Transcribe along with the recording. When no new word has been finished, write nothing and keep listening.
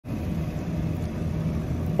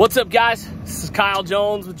What's up, guys? This is Kyle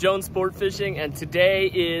Jones with Jones Sport Fishing, and today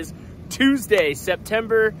is Tuesday,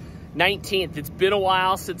 September 19th. It's been a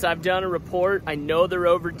while since I've done a report. I know they're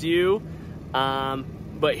overdue,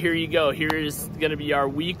 but here you go. Here is going to be our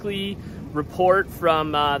weekly report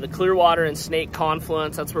from the Clearwater and Snake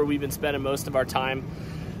confluence. That's where we've been spending most of our time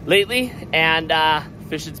lately, and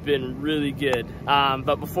fishing's been really good.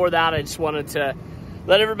 But before that, I just wanted to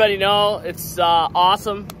let everybody know it's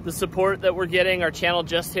awesome, the support that we're getting. Our channel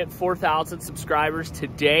just hit 4,000 subscribers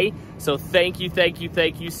today, so thank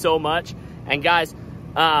you so much. And guys,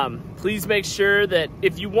 please make sure that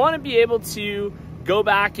if you want to be able to go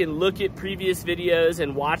back and look at previous videos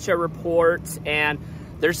and watch our reports, and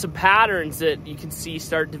there's some patterns that you can see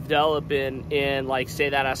start to develop in like, say,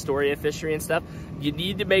 that Astoria fishery and stuff, you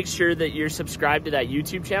need to make sure that you're subscribed to that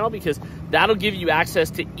YouTube channel, because that'll give you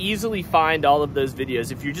access to easily find all of those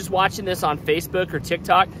videos. If you're just watching this on Facebook or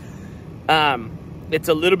TikTok, it's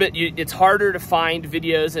a little bit, it's harder to find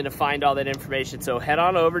videos and to find all that information. So head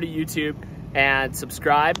on over to YouTube and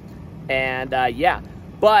subscribe, and yeah.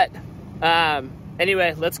 But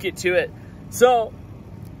anyway, let's get to it. So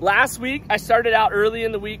last week, I started out early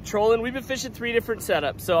in the week trolling. We've been fishing 3 different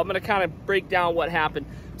setups, so I'm gonna kind of break down what happened.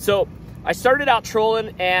 So I started out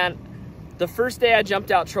trolling, and the first day I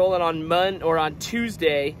jumped out trolling on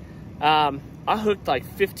Tuesday, I hooked like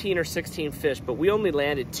 15 or 16 fish, but we only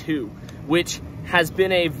landed 2, which has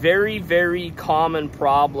been a very, very common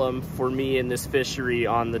problem for me in this fishery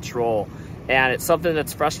on the troll. And it's something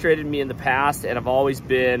that's frustrated me in the past, and I've always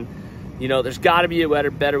been, you know, there's got to be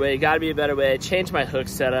a better way, got to be a better way. Change my hook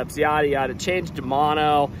setups, yada yada, change to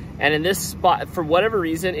mono. And in this spot, for whatever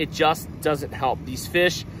reason, it just doesn't help. These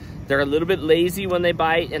fish, they're a little bit lazy when they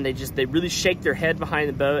bite, and they really shake their head behind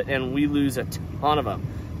the boat, and we lose a ton of them.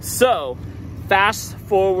 So fast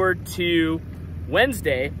forward to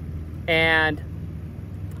Wednesday, and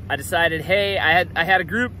I decided, hey, I had a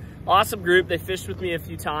group, awesome group. They fished with me a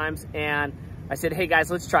few times, and I said, hey guys,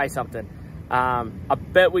 let's try something. I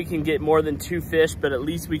bet we can get more than 2 fish, but at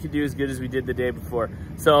least we could do as good as we did the day before.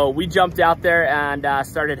 So we jumped out there and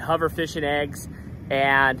started hover fishing eggs,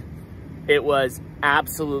 and it was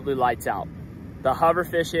absolutely lights out. The hover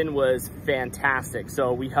fishing was fantastic.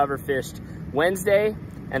 So we hover fished Wednesday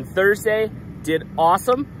and Thursday, did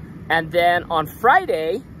awesome. And then on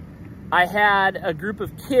Friday, I had a group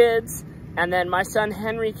of kids, and then my son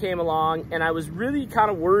Henry came along, and I was really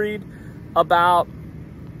kind of worried about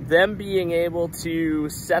them being able to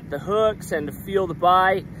set the hooks and to feel the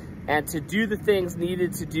bite and to do the things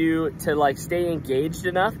needed to do to like stay engaged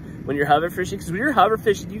enough when you're hover fishing. Because when you're hover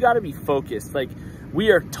fishing, you got to be focused. Like,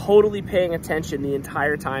 we are totally paying attention the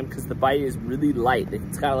entire time, because the bite is really light.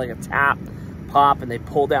 It's kind of like a tap, pop, and they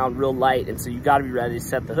pull down real light, and so you got to be ready to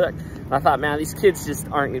set the hook. And I thought, man, these kids just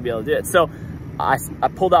aren't gonna be able to do it. So I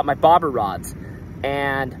pulled out my bobber rods,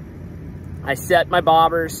 and I set my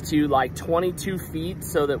bobbers to like 22 feet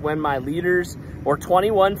so that when my leaders, or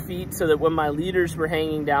 21 feet, so that when my leaders were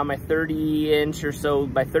hanging down, my 30-inch or so,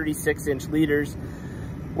 by 36-inch leaders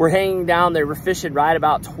were hanging down, they were fishing right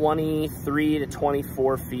about 23 to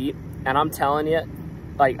 24 feet. And I'm telling you,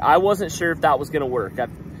 like, I wasn't sure if that was gonna work.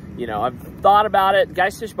 I've thought about it.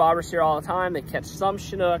 Guys fish bobbers here all the time. They catch some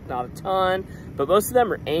Chinook, not a ton, but most of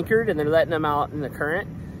them are anchored, and they're letting them out in the current.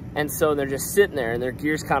 And so they're just sitting there, and their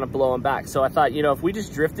gear's kind of blowing back. So I thought, you know, if we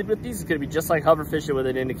just drifted with these, it's gonna be just like hover fishing with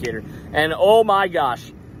an indicator. And oh my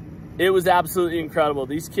gosh, it was absolutely incredible.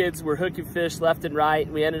 These kids were hooking fish left and right.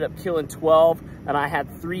 We ended up killing 12, and I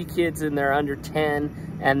had 3 kids in there under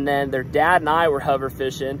 10, and then their dad and I were hover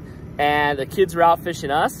fishing, and the kids were out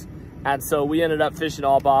fishing us. And so we ended up fishing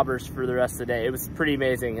all bobbers for the rest of the day. It was pretty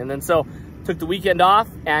amazing. And then so took the weekend off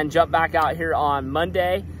and jumped back out here on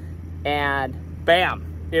Monday, and bam,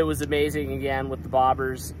 it was amazing again with the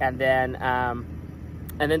bobbers. And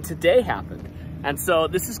then today happened. And so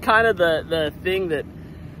this is kind of the thing that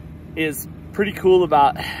is pretty cool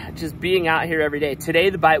about just being out here every day. Today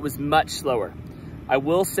the bite was much slower. I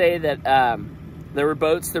will say that there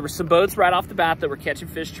were some boats right off the bat that were catching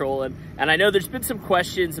fish trolling. And I know there's been some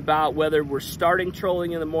questions about whether we're starting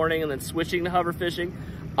trolling in the morning and then switching to hover fishing.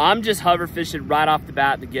 I'm just hover fishing right off the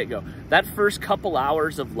bat at the get-go. That first couple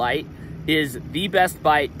hours of light is the best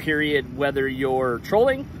bite, period, whether you're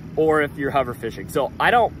trolling or if you're hover fishing. So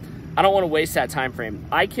I don't want to waste that time frame.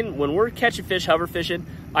 When we're catching fish hover fishing,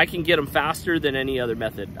 I can get them faster than any other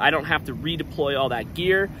method. I don't have to redeploy all that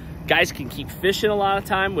gear. Guys can keep fishing a lot of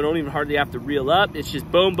time. We don't even hardly have to reel up. It's just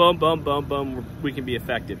boom, boom, boom, boom, boom. We can be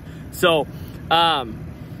effective. So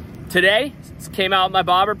today, came out with my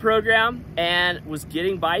bobber program and was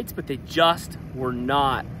getting bites, but they just were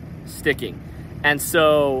not sticking. And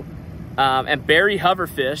so and Barry hover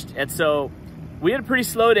fished. And so we had a pretty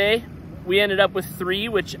slow day. We ended up with 3,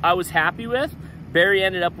 which I was happy with. Barry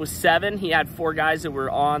ended up with 7. He had 4 guys that were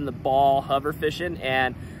on the ball hover fishing,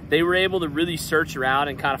 and they were able to really search around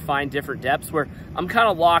and kind of find different depths where I'm kind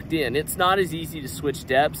of locked in. It's not as easy to switch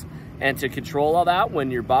depths and to control all that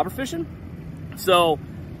when you're bobber fishing. So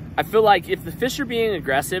I feel like if the fish are being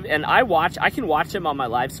aggressive, and I can watch them on my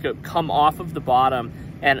live scope come off of the bottom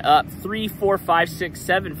and up 3, 4, 5, 6,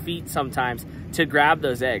 7 feet sometimes to grab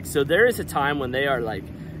those eggs. So there is a time when they are like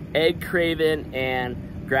egg craving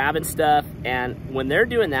and grabbing stuff, and when they're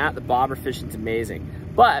doing that, the bobber fishing's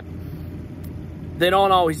amazing. But they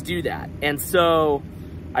don't always do that. And so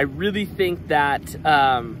I really think that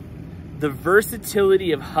the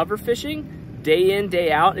versatility of hover fishing, day in,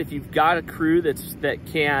 day out, if you've got a crew that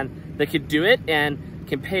can do it and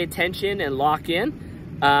can pay attention and lock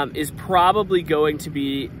in, is probably going to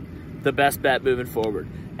be the best bet moving forward.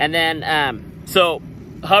 And then, so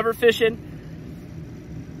hover fishing,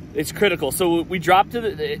 it's critical. So we dropped to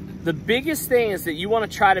the biggest thing is that you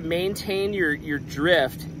want to try to maintain your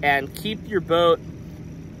drift and keep your boat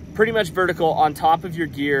pretty much vertical on top of your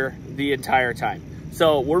gear the entire time.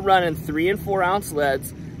 So we're running 3 and 4 ounce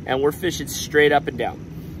leads, and we're fishing straight up and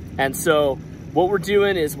down. And so what we're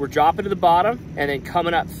doing is we're dropping to the bottom and then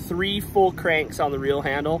coming up 3 full cranks on the reel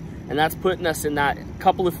handle, and that's putting us in that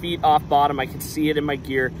couple of feet off bottom. I can see it in my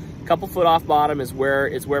gear. A couple foot off bottom is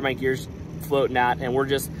where my gear's floating at, and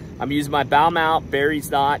I'm using my bow mount.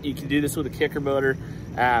 Barry's not. You can do this with a kicker motor.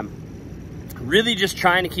 Really just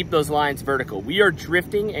trying to keep those lines vertical. We are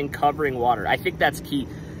drifting and covering water. I think that's key.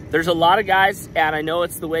 There's a lot of guys, and I know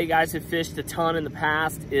it's the way guys have fished a ton in the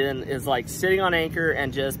past, is like sitting on anchor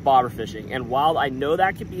and just bobber fishing. And while I know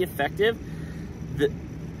that can be effective,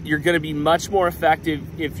 you're gonna be much more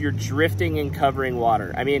effective if you're drifting and covering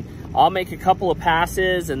water. I mean, I'll make a couple of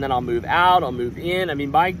passes and then I'll move out, I'll move in. I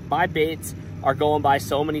mean, my baits are going by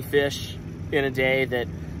so many fish in a day that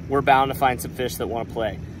we're bound to find some fish that want to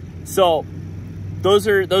play. So those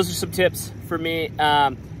are some tips for me.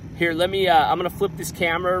 Here, I'm gonna flip this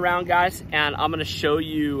camera around, guys, and I'm gonna show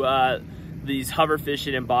you these hover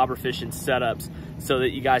fishing and bobber fishing setups so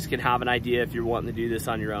that you guys can have an idea if you're wanting to do this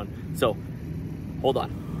on your own. So hold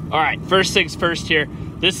on. All right, first things first here.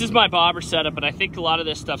 This is my bobber setup, and I think a lot of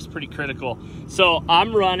this stuff's pretty critical. So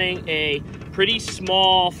I'm running a pretty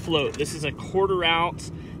small float. This is a 1/4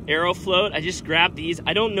 ounce arrow float. I just grabbed these.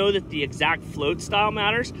 I don't know that the exact float style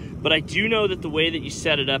matters, but I do know that the way that you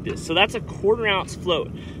set it up is. So that's a 1/4 ounce float,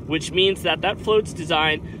 which means that float's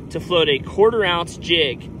designed to float a 1/4 ounce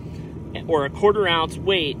jig or a 1/4 ounce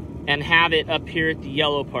weight and have it up here at the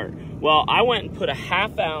yellow part. Well, I went and put a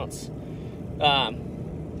 1/2 ounce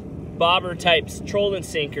bobber type trolling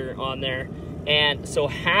sinker on there, and so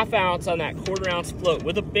 1/2 ounce on that 1/4 ounce float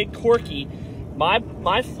with a big corky.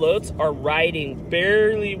 My floats are riding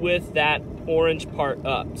barely with that orange part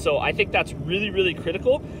up. So I think that's really, really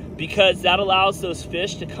critical, because that allows those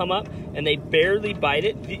fish to come up and they barely bite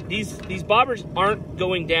it. These bobbers aren't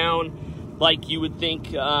going down like you would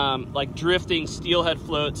think, like drifting steelhead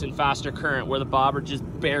floats in faster current where the bobber just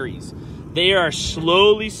buries. They are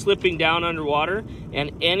slowly slipping down underwater,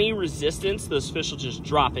 and any resistance, those fish will just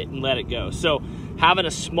drop it and let it go. So having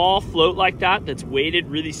a small float like that that's weighted,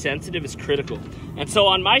 really sensitive, is critical. And so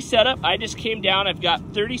on my setup, I just came down, I've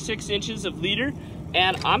got 36 inches of leader,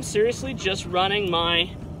 and I'm seriously just running my,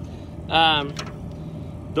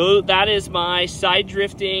 that is my side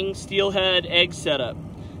drifting steelhead egg setup.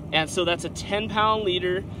 And so that's a 10-pound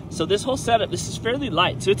leader. So this whole setup, this is fairly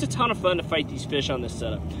light. So it's a ton of fun to fight these fish on this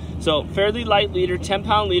setup. So fairly light leader,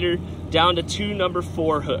 10-pound leader, down to 2 number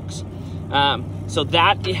 4 hooks. So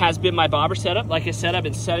that has been my bobber setup. Like I said, I've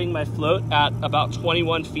been setting my float at about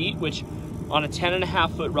 21 feet, which on a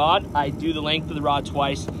 10.5 foot rod, I do the length of the rod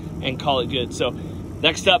twice and call it good. So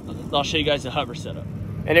next up, I'll show you guys the hover setup.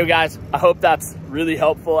 Anyway, guys, I hope that's really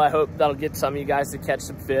helpful. I hope that'll get some of you guys to catch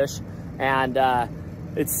some fish. And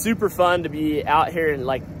it's super fun to be out here, and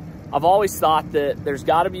like, I've always thought that there's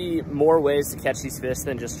got to be more ways to catch these fish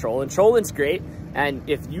than just trolling. Trolling's great, and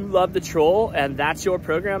if you love the troll and that's your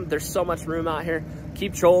program, there's so much room out here.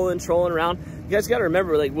 Keep trolling around. You guys got to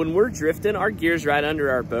remember, like, when we're drifting, our gear's right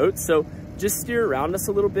under our boat, so just steer around us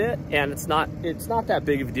a little bit, and it's not that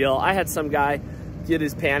big of a deal. I had some guy get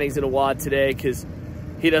his panties in a wad today because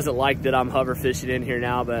he doesn't like that I'm hover fishing in here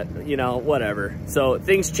now, but you know, whatever. So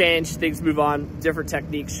things change, things move on, different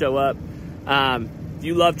techniques show up. If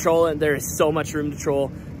you love trolling, there is so much room to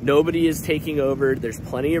troll. Nobody is taking over. There's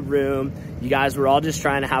plenty of room. You guys, we're all just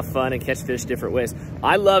trying to have fun and catch fish different ways.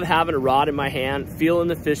 I love having a rod in my hand, feeling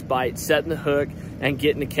the fish bite, setting the hook, and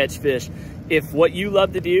getting to catch fish. if what you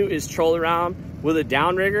love to do is troll around with a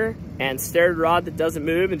downrigger and stare at a rod that doesn't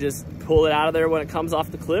move and just pull it out of there when it comes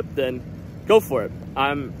off the clip, then go for it.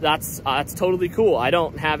 That's totally cool. I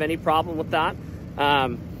don't have any problem with that.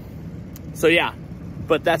 So yeah,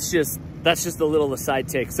 but that's just a little aside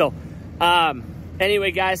take. So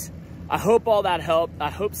anyway, guys, I hope all that helped. I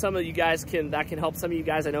hope some of you guys that can help some of you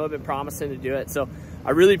guys. I know I've been promising to do it, so I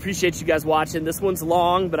really appreciate you guys watching. This one's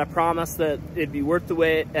long, but I promise that it'd be worth the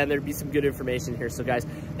wait and there'd be some good information here. So guys,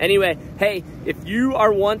 anyway, hey, if you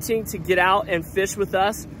are wanting to get out and fish with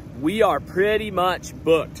us, we are pretty much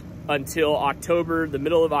booked until October, the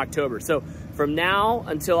middle of October. So from now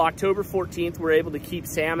until October 14th, we're able to keep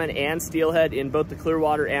salmon and steelhead in both the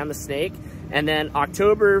Clearwater and the Snake. And then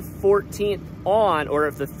October 14th on, or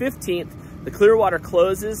if the 15th, the Clearwater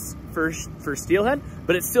closes for steelhead,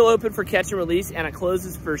 but it's still open for catch and release, and it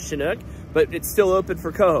closes for Chinook, but it's still open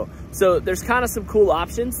for coho. So there's kind of some cool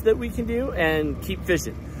options that we can do and keep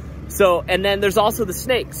fishing. So, and then there's also the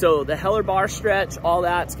Snake. So the Heller bar stretch, all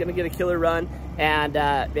that's gonna get a killer run. And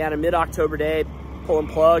man, a mid-October day, pulling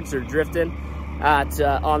plugs or drifting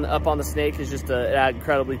up on the Snake is just an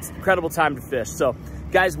incredible time to fish. So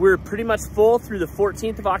guys, we're pretty much full through the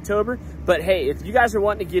 14th of October, but hey, if you guys are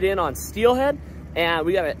wanting to get in on steelhead, and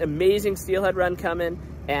we got an amazing steelhead run coming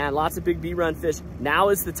and lots of big B run fish, now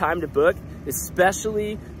is the time to book,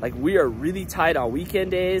 especially like we are really tight on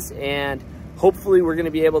weekend days, and hopefully we're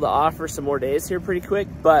gonna be able to offer some more days here pretty quick.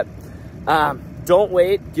 But don't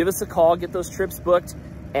wait, give us a call, get those trips booked,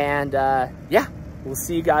 and yeah, we'll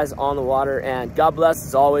see you guys on the water, and God bless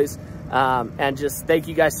as always. And just thank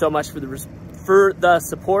you guys so much for the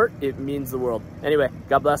support. It means the world. Anyway,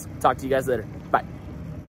 God bless. Talk to you guys later.